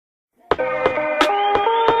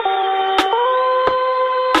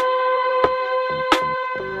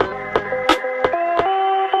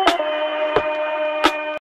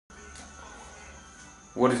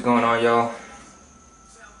is going on, y'all?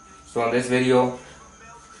 So in this video,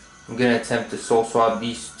 I'm gonna attempt to sole swap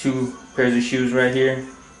these two pairs of shoes right here.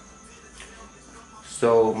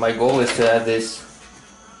 So my goal is to have this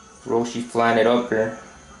Roshe Flyknit upper,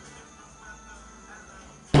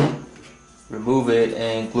 remove it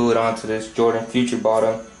and glue it onto this Jordan Future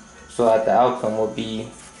bottom, so that the outcome will be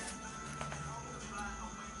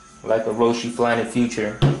like a Roshe Flyknit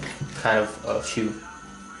Future kind of shoe.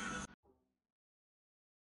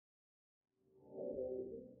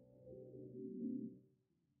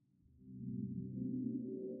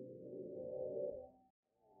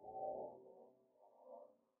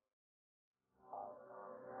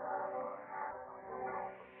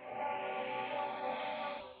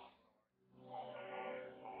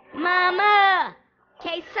 Mama!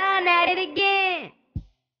 K-Sign at it again!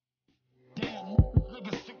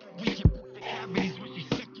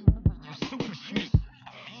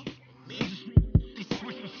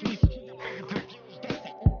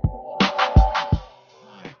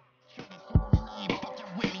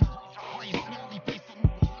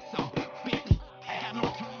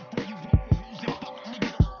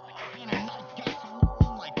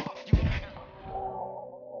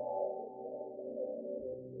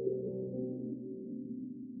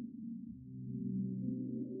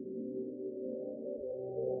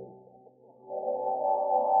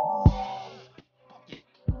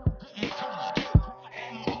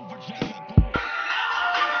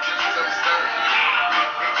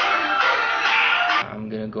 I'm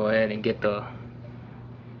gonna go ahead and get the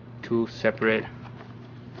two separate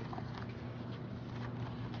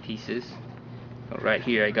pieces. So right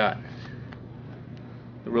here I got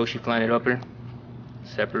the Roshe Flyknit upper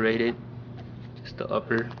separated, just the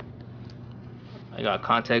upper. I got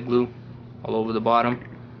contact glue all over the bottom.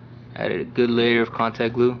 Added a good layer of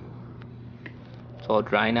contact glue. It's all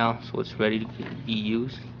dry now, so it's ready to be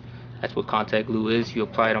used. That's what contact glue is. You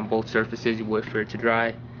apply it on both surfaces, you wait for it to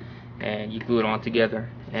dry, and you glue it on together,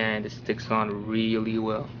 and it sticks on really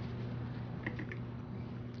well.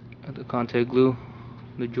 Got the contact glue,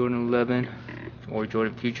 the Jordan 11 or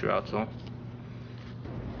Jordan Future outsole.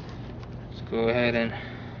 Let's go ahead and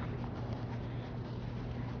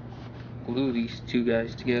glue these two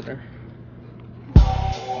guys together.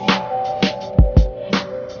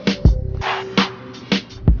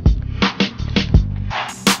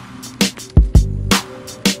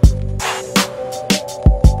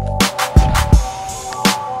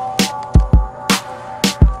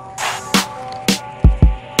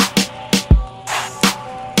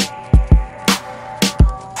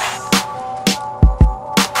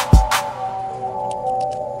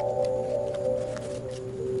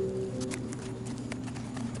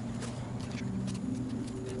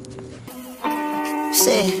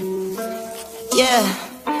 Say, yeah.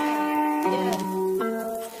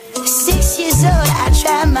 6 years old, I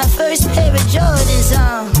tried my first pair of Jordans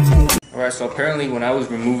on. Alright, so apparently when I was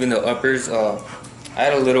removing the uppers, I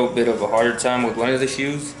had a little bit of a harder time with one of the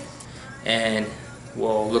shoes, and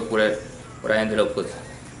well, look what I ended up with.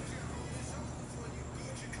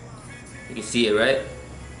 You can see it, right?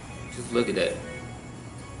 Just look at that.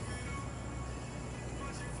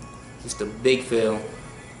 Just a big fail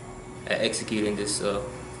at executing this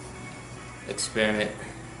experiment.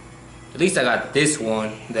 At least I got this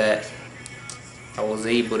one that I was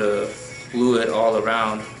able to glue it all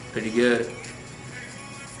around pretty good,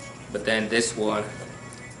 but then this one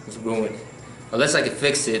was ruined. Unless I can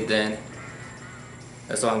fix it, then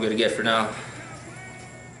that's all I'm gonna get for now.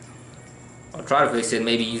 I'll try to fix it,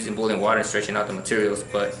 maybe using boiling water and stretching out the materials,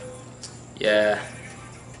 but yeah,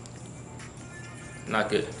 not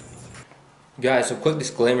good. Guys, so quick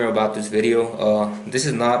disclaimer about this video. This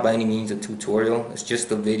is not by any means a tutorial. It's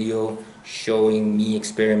just a video showing me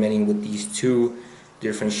experimenting with these two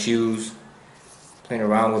different shoes, playing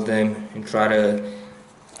around with them, and try to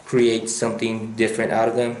create something different out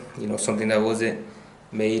of them. You know, something that wasn't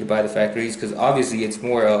made by the factories. Because obviously, it's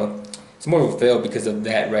more of a fail because of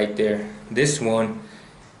that right there. This one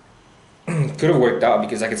could have worked out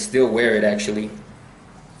because I could still wear it actually.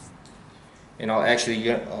 And I'll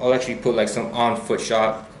actually put like some on-foot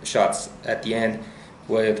shots at the end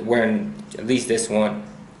with wearing at least this one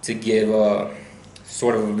to give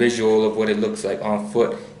sort of a visual of what it looks like on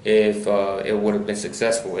foot if it would have been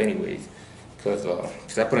successful anyways, because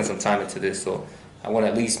I put in some time into this, so I want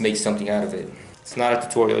to at least make something out of it. It's not a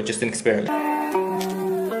tutorial, just an experiment.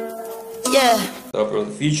 Yeah. The upper of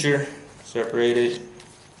the Future separated,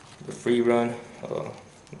 the free run,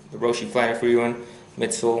 the Roshe Flyknit free run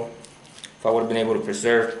midsole. If I would have been able to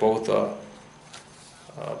preserve both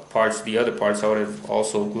parts, the other parts, I would have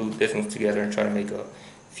also glued this one together and try to make a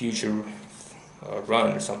Future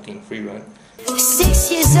run or something, free run.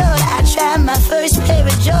 6 years old, I tried my first pair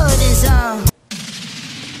of Jordans on.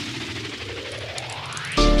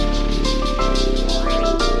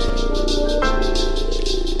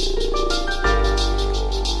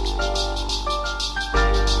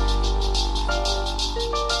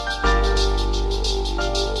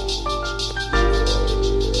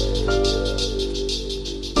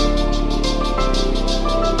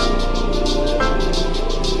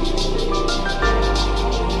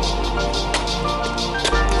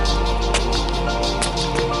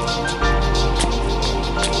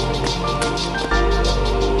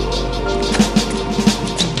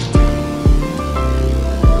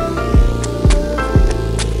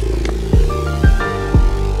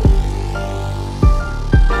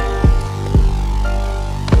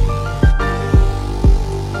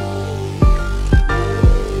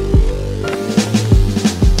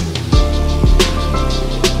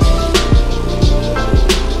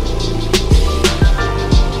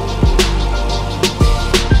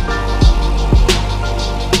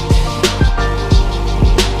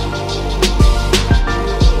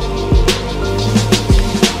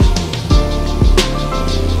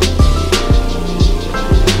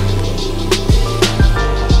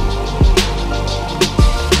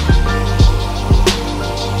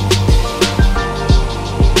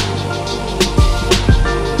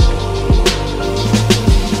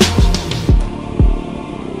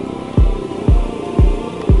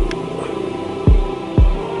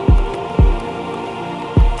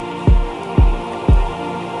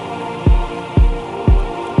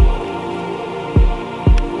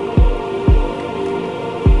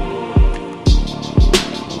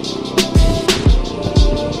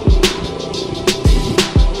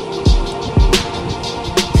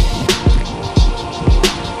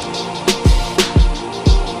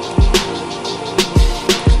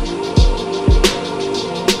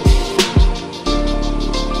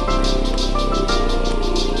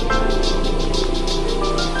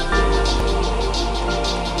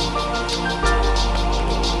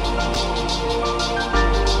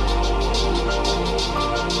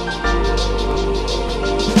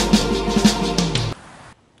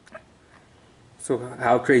 So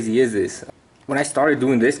how crazy is this? When I started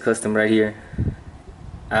doing this custom right here,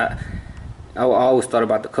 I always thought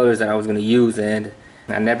about the colors that I was going to use, and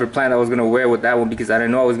I never planned I was going to wear with that one because I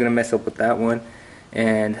didn't know I was going to mess up with that one.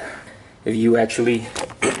 And if you actually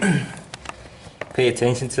pay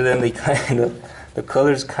attention to them, they the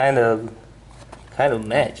colors kind of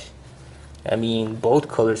match. I mean, both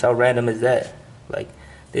colors, how random is that? Like,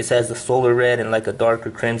 this has the solar red and like a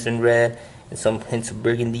darker crimson red and some hints of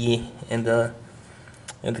burgundy in the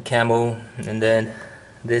camo, and then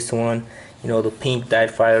this one, you know, the pink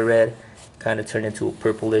dyed fire red kind of turned into a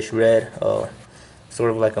purplish red,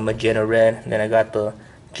 sort of like a magenta red. And then I got the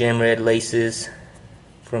gem red laces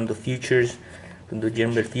from the futures, from the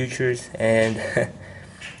gem red futures, and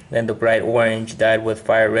then the bright orange dyed with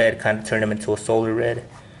fire red kind of turned them into a solar red,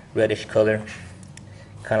 reddish color,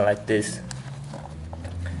 kind of like this.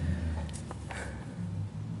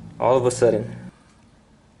 All of a sudden.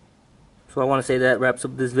 So I want to say that wraps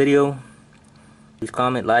up this video. Please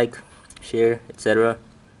comment, like, share, etc.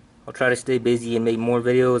 I'll try to stay busy and make more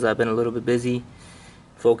videos. I've been a little bit busy,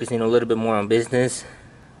 focusing a little bit more on business.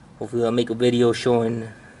 Hopefully I'll make a video showing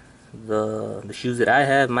the shoes that I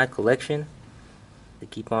have, my collection, to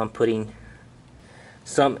keep on putting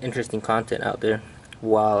some interesting content out there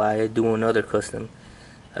while I do another custom.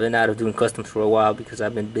 I've been out of doing customs for a while because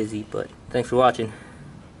I've been busy, but thanks for watching.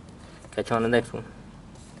 Catch you on the next one.